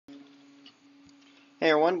Hey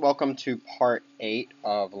everyone, welcome to part 8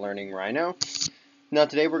 of learning Rhino. Now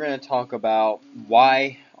today we're going to talk about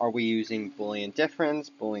why are we using Boolean difference,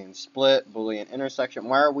 Boolean split, Boolean intersection.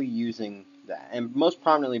 Why are we using that? And most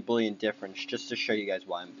prominently Boolean difference, just to show you guys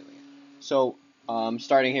why I'm doing it. So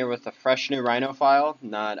starting here with a fresh new Rhino file,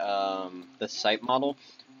 not the site model.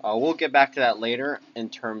 We'll get back to that later in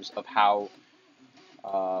terms of how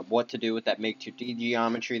what to do with that make 2D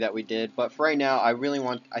geometry that we did. But for right now,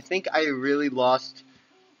 I think I really lost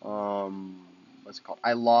what's it called?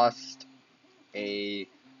 I lost a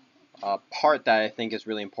part that I think is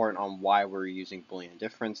really important on why we're using Boolean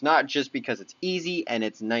difference. Not just because it's easy and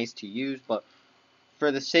it's nice to use, but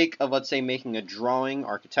for the sake of, let's say, making a drawing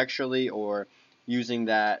architecturally, or using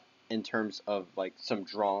that in terms of like some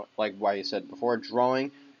like why you said before, drawing.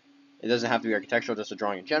 It doesn't have to be architectural, just a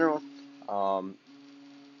drawing in general.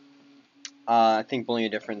 I think Boolean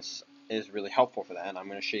difference is really helpful for that, and I'm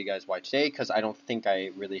going to show you guys why today, because I don't think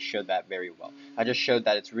I really showed that very well. I just showed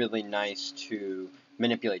that it's really nice to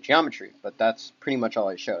manipulate geometry, but that's pretty much all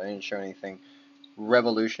I showed. I didn't show anything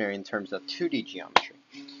revolutionary in terms of 2D geometry.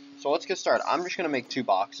 So let's get started. I'm just going to make two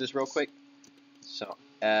boxes real quick. So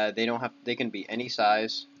they can be any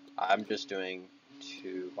size. I'm just doing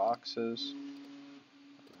two boxes.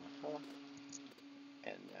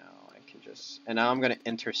 And now I'm going to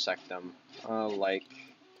intersect them,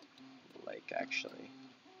 actually,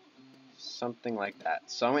 something like that.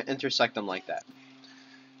 So I'm going to intersect them like that.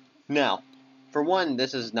 Now, for one,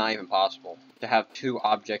 this is not even possible to have two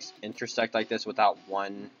objects intersect like this without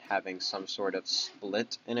one having some sort of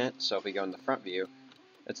split in it. So if we go in the front view,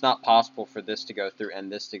 it's not possible for this to go through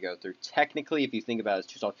and this to go through. Technically, if you think about it as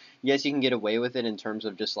two solids, yes, you can get away with it in terms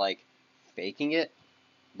of just like faking it,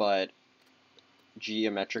 but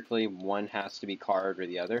geometrically, one has to be carved or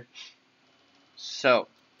the other. So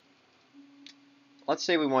let's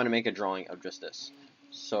say we want to make a drawing of just this.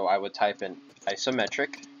 So I would type in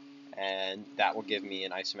isometric, and that will give me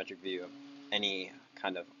an isometric view of any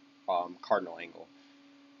kind of cardinal angle.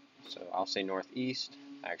 So I'll say northeast,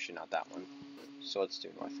 actually not that one. So let's do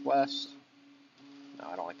northwest. No,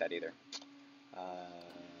 I don't like that either.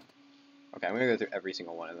 Okay, I'm going to go through every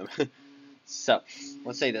single one of them. So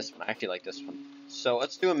let's say this one. I actually like this one. So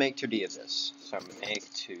let's do a make 2D of this. So make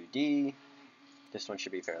 2D. This one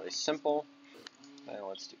should be fairly simple. And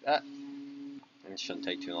let's do that. And it shouldn't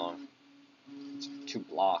take too long. It's 2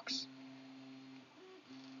 blocks.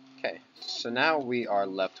 Okay, so now we are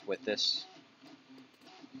left with this.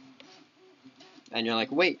 And you're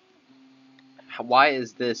like, wait, why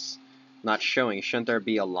is this not showing? Shouldn't there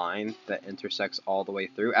be a line that intersects all the way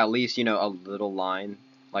through? At least, you know, a little line,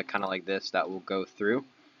 like kind of like this, that will go through.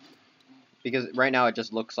 Because right now it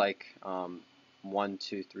just looks like 1,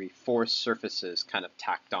 2, 3, 4 surfaces kind of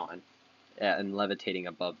tacked on and levitating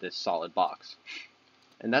above this solid box.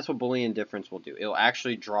 And that's what Boolean difference will do. It'll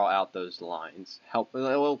actually draw out those lines.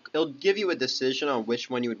 It'll give you a decision on which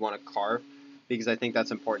one you would want to carve, because I think that's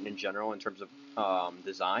important in general in terms of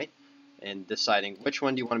design and deciding which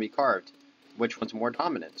one do you want to be carved, which one's more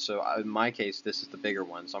dominant. So in my case, this is the bigger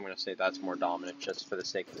one, so I'm going to say that's more dominant just for the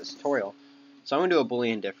sake of this tutorial. So I'm going to do a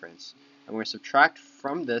Boolean difference. I'm going to subtract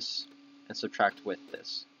from this and subtract with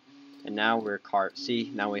this. And now we're carved.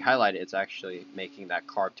 See, now we highlight it, it's actually making that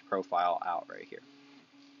carved profile out right here.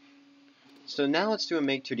 So now let's do a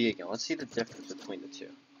make 2D again. Let's see the difference between the two.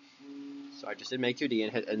 So I just did make 2D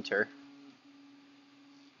and hit enter.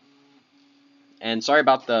 And sorry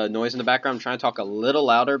about the noise in the background. I'm trying to talk a little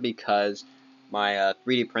louder because my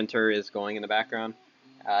 3D printer is going in the background.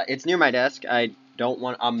 It's near my desk. I'm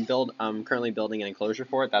currently building an enclosure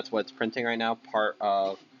for it. That's what's printing right now. Part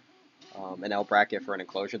of an L bracket for an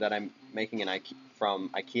enclosure that I'm making from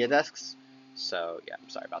IKEA desks. So yeah, I'm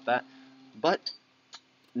sorry about that. But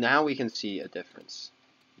now we can see a difference.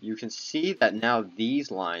 You can see that now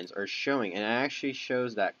these lines are showing, and it actually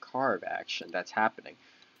shows that carve action that's happening.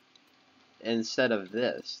 Instead of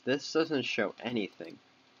this doesn't show anything.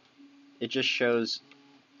 It just shows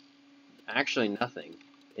actually nothing.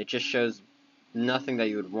 It just shows nothing that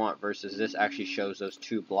you would want, versus this actually shows those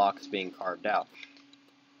 2 blocks being carved out,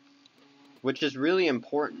 which is really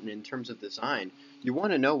important in terms of design. You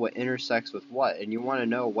want to know what intersects with what, and you want to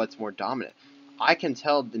know what's more dominant. I can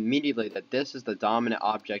tell immediately that this is the dominant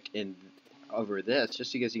object over this,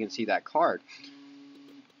 just because you can see that card.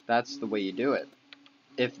 That's the way you do it.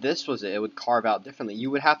 If this was it, it would carve out differently. You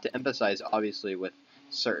would have to emphasize, obviously, with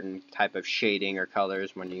certain type of shading or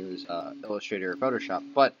colors when you use Illustrator or Photoshop.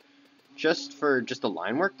 But just for the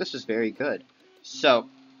line work, this is very good. So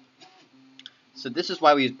this is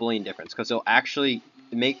why we use Boolean difference, because it'll actually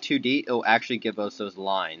make 2D. It'll actually give us those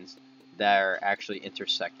lines that are actually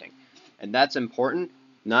intersecting. And that's important,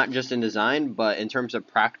 not just in design, but in terms of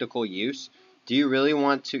practical use. Do you really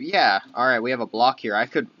want to, yeah, alright, we have a block here. I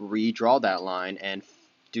could redraw that line and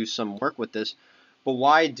do some work with this, but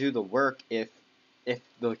why do the work if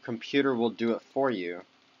the computer will do it for you?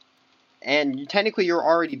 And technically you're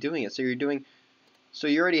already doing it, so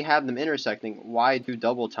you already have them intersecting. Why do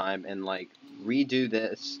double time and like redo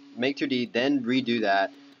this, make 2D, then redo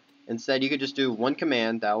that? Instead, you could just do one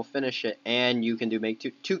command that will finish it, and you can do make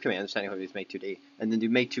two commands, technically make 2D, and then do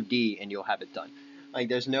make 2D, and you'll have it done. Like,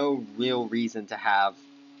 there's no real reason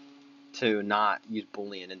to not use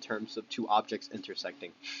Boolean in terms of two objects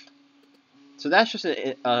intersecting. So that's just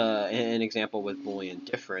an example with Boolean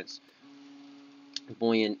difference.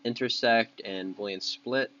 Boolean intersect and Boolean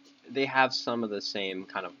split, they have some of the same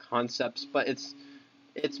kind of concepts, but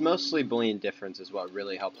it's mostly Boolean difference is what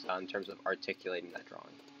really helps out in terms of articulating that drawing.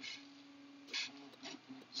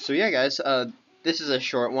 So yeah, guys, this is a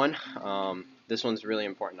short one. This one's really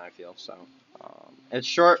important, I feel. So it's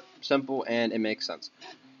short, simple, and it makes sense.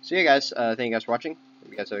 So yeah, guys, thank you guys for watching.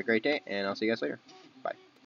 Hope you guys have a great day, and I'll see you guys later. Bye.